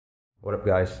What up,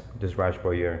 guys? This is Raj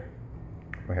here.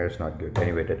 My hair's not good.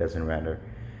 Anyway, that doesn't matter.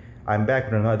 I'm back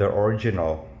with another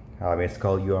original. It's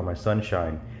called "You Are My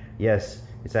Sunshine." Yes,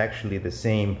 it's actually the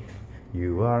same.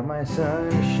 You are my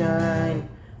sunshine.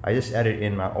 I just added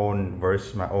in my own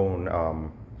verse, my own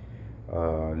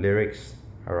lyrics.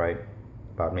 All right,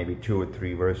 about maybe 2 or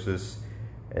 3 verses,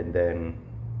 and then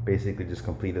basically just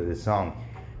completed the song.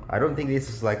 I don't think this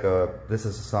is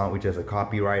a song which has a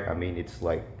copyright. I mean, it's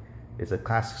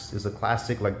a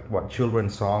classic like what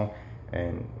children's song,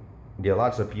 and there are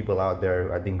lots of people out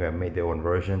there I think who have made their own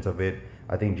versions of it.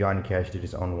 I think John Cash did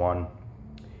his own one.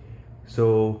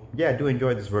 So yeah, do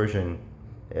enjoy this version,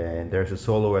 and there's a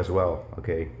solo as well.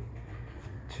 Okay,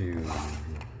 2,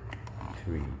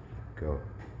 3, go.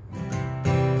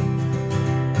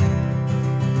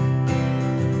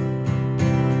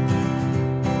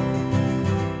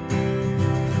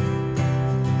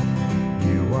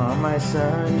 You are my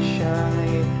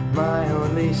sunshine, my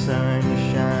only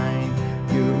sunshine.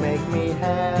 You make me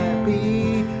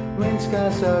happy when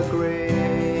skies are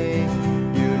gray.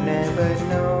 You never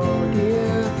know,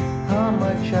 dear, how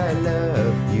much I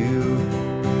love you.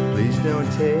 Please don't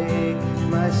take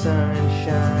my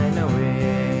sunshine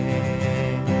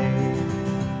away.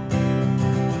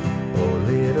 Oh,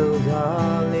 little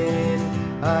darling,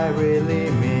 I really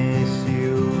miss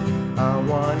you. I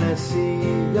wanna see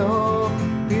your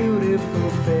beautiful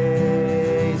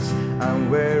face. I'm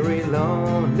very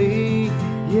lonely,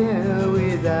 yeah,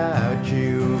 without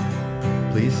you.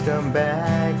 Please come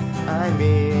back, I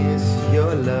miss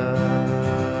your love.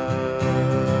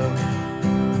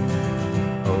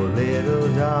 Oh, little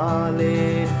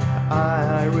darling,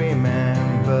 I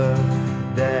remember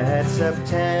that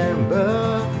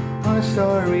September, a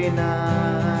starry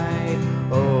night.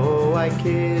 Oh, I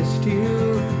kissed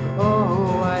you,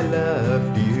 oh, I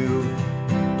loved you.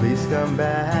 Please come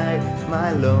back,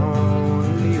 my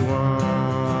lonely one.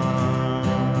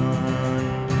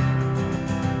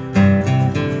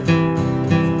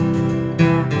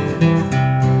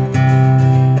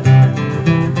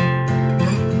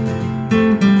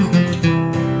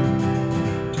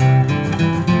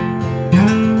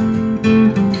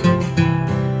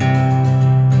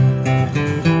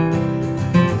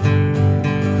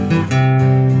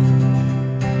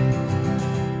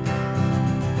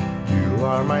 You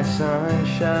are my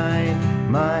sunshine,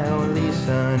 my only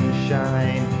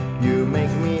sunshine. You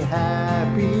make me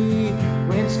happy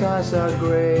when skies are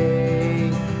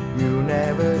gray. You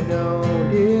never know,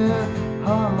 dear,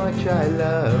 how much I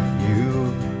love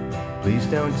you. Please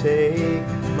don't take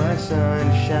my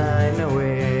sunshine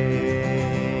away.